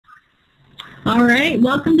All right,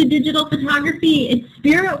 welcome to Digital Photography. It's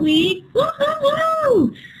Spirit Week.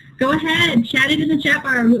 Woo-hoo-hoo! Go ahead, chat it in the chat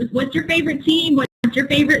bar. What's your favorite team? What's your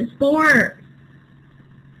favorite sport?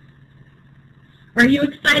 Are you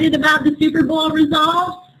excited about the Super Bowl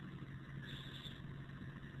results?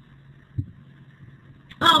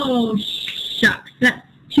 Oh, shucks. That's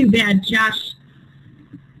too bad, Josh.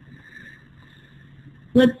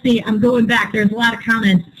 Let's see. I'm going back. There's a lot of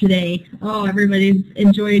comments today. Oh, everybody's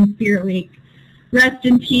enjoying Spirit Week. Rest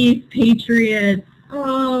in peace, Patriots.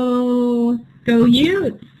 Oh, go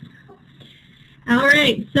Utes. All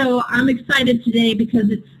right, so I'm excited today because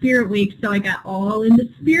it's Spirit Week, so I got all in the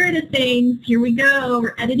spirit of things. Here we go.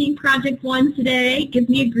 We're editing Project 1 today. Give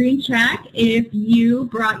me a green check if you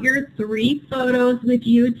brought your 3 photos with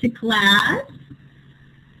you to class.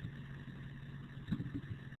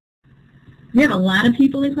 We have a lot of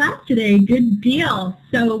people in class today. Good deal.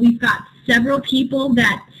 So we've got several people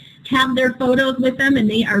that have their photos with them and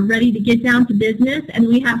they are ready to get down to business, and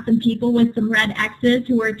we have some people with some red X's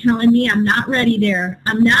who are telling me I'm not ready there.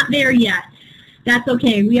 I'm not there yet. That's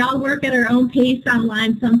okay. We all work at our own pace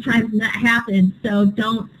online sometimes, and that happens, so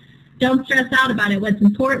don't stress out about it. What's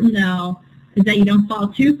important though is that you don't fall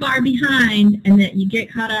too far behind and that you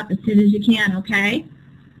get caught up as soon as you can, okay?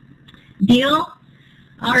 Deal?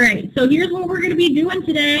 All right, so here's what we're going to be doing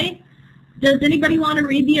today. Does anybody want to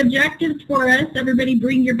read the objectives for us? Everybody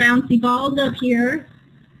bring your bouncy balls up here.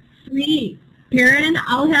 Sweet. Perrin,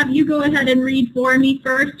 I'll have you go ahead and read for me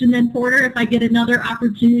first, and then Porter, if I get another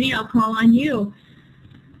opportunity, I'll call on you.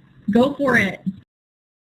 Go for it.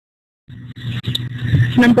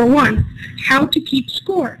 Number 1, how to keep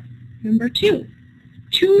score. Number 2,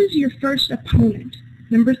 choose your first opponent.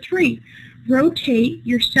 Number 3, rotate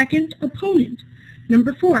your second opponent.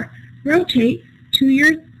 Number 4, rotate to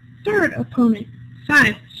your third opponent.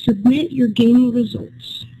 5, submit your game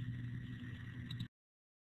results.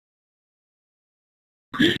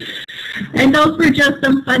 And those were just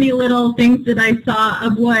some funny little things that I saw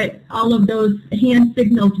of what all of those hand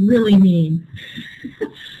signals really mean.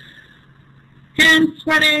 Hands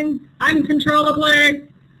sweating uncontrollably.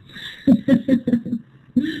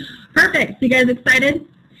 Perfect. So you guys excited?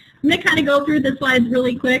 I'm going to kind of go through the slides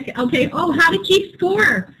really quick. Okay. Oh, how to keep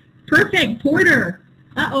score. Perfect. Porter.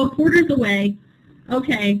 Uh-oh, Porter's away.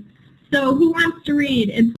 Okay, so who wants to read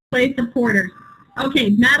in place of Porter? Okay,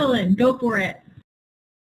 Madeline, go for it.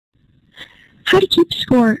 How to keep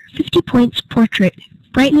score, 50 points portrait,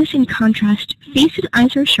 brightness and contrast, face and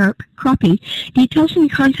eyes are sharp, cropping, details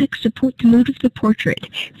and context support the mood of the portrait,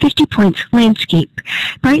 50 points landscape,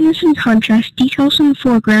 brightness and contrast, details in the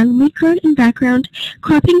foreground, midground and background,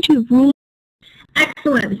 cropping to rule.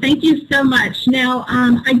 Excellent. Thank you so much. Now,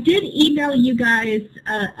 I did email you guys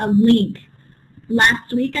a link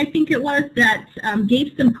last week, I think it was, that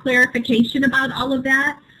gave some clarification about all of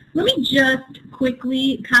that. Let me just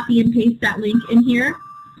quickly copy and paste that link in here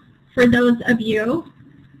for those of you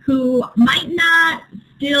who might not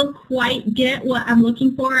still quite get what I'm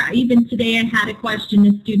looking for. Even today I had a question,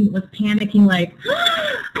 a student was panicking like,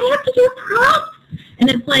 I have to do prompts. And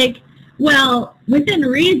it's like, well, within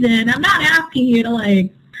reason, I'm not asking you to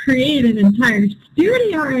like create an entire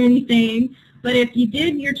studio or anything, but if you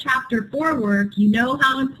did your chapter 4 work, you know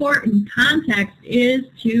how important context is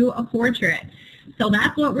to a portrait. So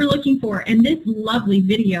that's what we're looking for. And this lovely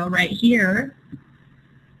video right here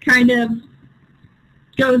kind of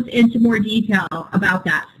goes into more detail about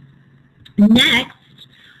that. Next,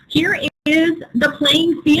 here is the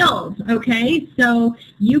playing field, okay? So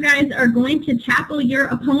you guys are going to tackle your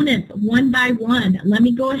opponents one by one. Let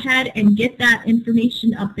me go ahead and get that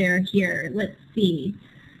information up there here. Let's see.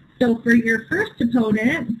 So for your first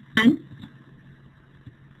opponent, and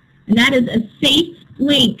that is a safe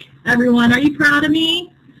link. Everyone, are you proud of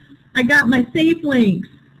me? I got my safe links.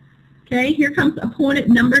 Okay, here comes opponent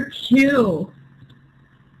number 2.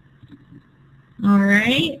 All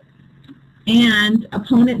right. And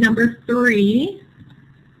opponent number 3.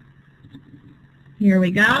 Here we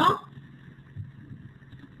go.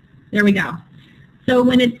 There we go. So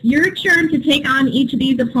when it's your turn to take on each of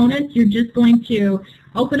these opponents, you're just going to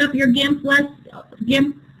open up your GIMP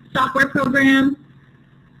software program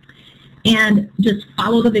and just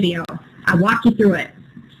follow the video. I'll walk you through it.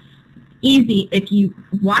 Easy. If you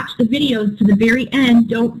watch the videos to the very end,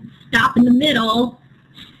 don't stop in the middle.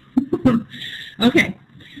 Okay.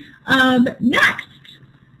 Next.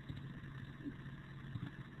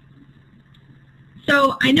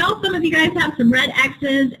 So I know some of you guys have some red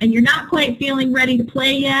X's and you're not quite feeling ready to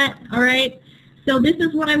play yet, all right? So this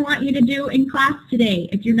is what I want you to do in class today.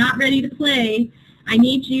 If you're not ready to play, I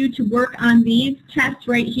need you to work on these tests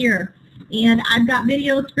right here. And I've got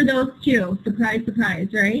videos for those too. Surprise, surprise,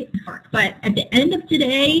 right? But at the end of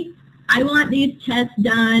today, I want these tests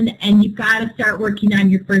done, and you've got to start working on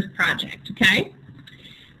your first project, okay?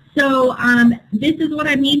 So this is what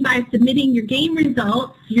I mean by submitting your game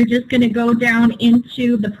results. You're just going to go down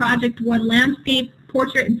into the Project 1 Landscape,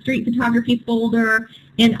 Portrait, and Street Photography folder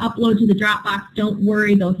and upload to the Dropbox. Don't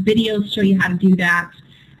worry, those videos show you how to do that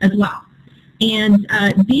as well. And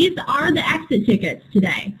these are the exit tickets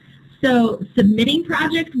today. So submitting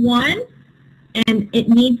Project 1, and it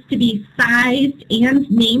needs to be sized and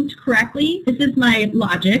named correctly. This is my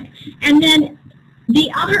logic. And then the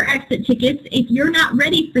other exit tickets, if you're not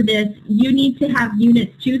ready for this, you need to have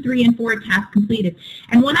units 2, 3, and 4 tasks completed.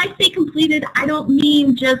 And when I say completed, I don't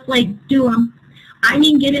mean just like do them. I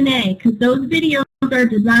mean get an A, because those videos are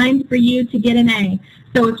designed for you to get an A.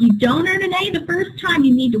 So if you don't earn an A the first time,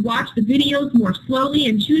 you need to watch the videos more slowly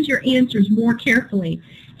and choose your answers more carefully.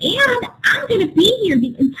 And I'm going to be here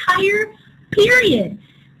the entire period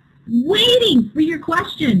waiting for your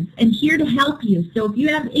questions and here to help you. So if you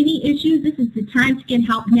have any issues, this is the time to get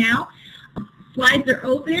help now. Slides are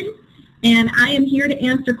open, and I am here to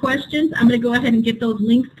answer questions. I'm going to go ahead and get those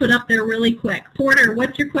links put up there really quick. Porter,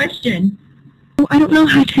 what's your question? I don't know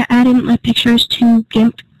how to add in my pictures to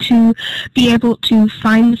GIMP to be able to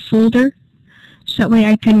find the folder, so that way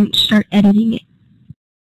I can start editing it.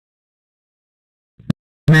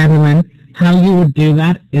 Madeline, how you would do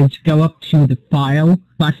that is go up to the File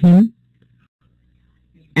button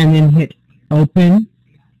and then hit Open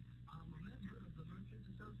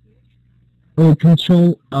or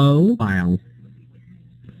Control-O File,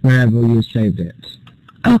 wherever you saved it.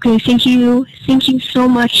 Okay, thank you. Thank you so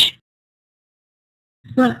much.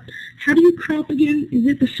 But how do you crop again? Is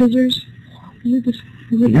it the scissors?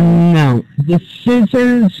 No, the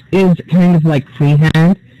scissors is kind of like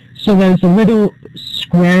freehand. So there's a little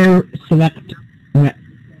square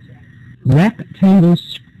rectangle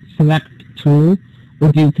select tool.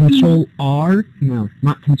 We'll do Control-R. No,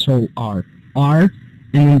 not Control-R. R, and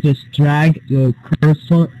then just drag your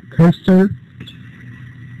cursor,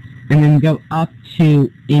 and then go up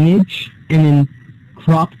to Image, and then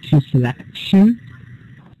crop to Selection.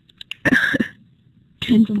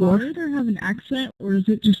 Does the moderator have an accent, or is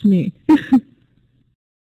it just me?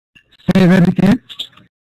 Say that again?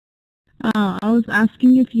 I was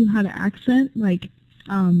asking if you had an accent, like,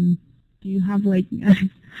 do you have, like,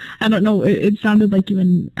 I don't know, it sounded like you had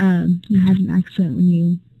an accent when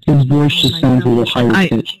you... His voice just sounds a little higher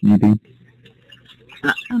pitched, maybe.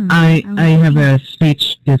 I have a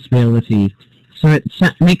speech disability, so it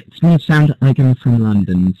makes me sound like I'm from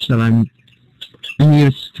London, so I'm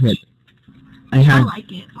used to it. I have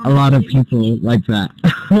a lot of people like that.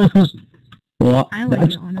 Well,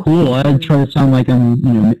 that's cool. I try to sound like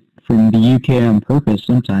I'm, from the UK on purpose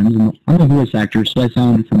sometimes. I'm a voice actor, so I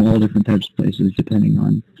sound from all different types of places, depending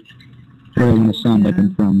on where I want to sound like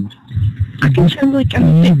I'm from. I can sound like I'm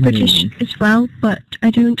a bit British as well, but I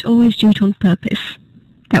don't always do it on purpose.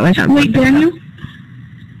 That was on Wait, Daniel?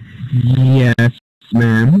 Yes,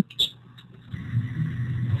 ma'am.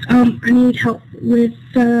 I need help with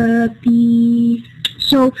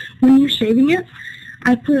so when you're saving it,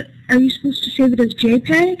 are you supposed to save it as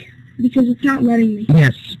JPEG? Because it's not letting me.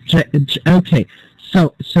 Yes, okay,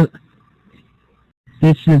 so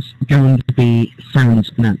this is going to be,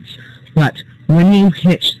 sounds nuts, but when you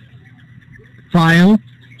hit File,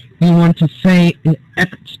 you want to say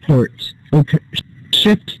Export, or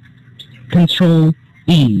Shift, Control,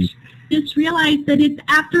 E. Just realized that it's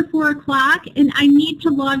after 4 o'clock and I need to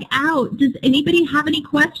log out. Does anybody have any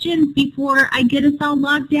questions before I get us all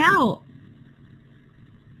logged out?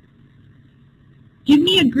 Give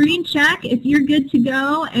me a green check if you're good to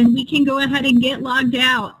go, and we can go ahead and get logged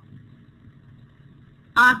out.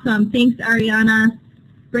 Awesome. Thanks, Ariana.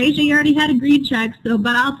 Brasia, you already had a green check,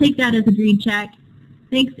 but I'll take that as a green check.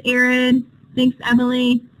 Thanks, Erin. Thanks,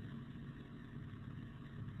 Emily.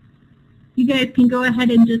 You guys can go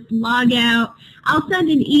ahead and just log out. I'll send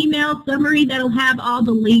an email summary that'll have all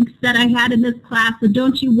the links that I had in this class, so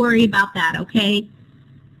don't you worry about that, okay?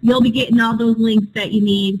 You'll be getting all those links that you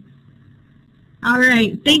need. All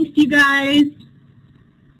right. Thanks, you guys.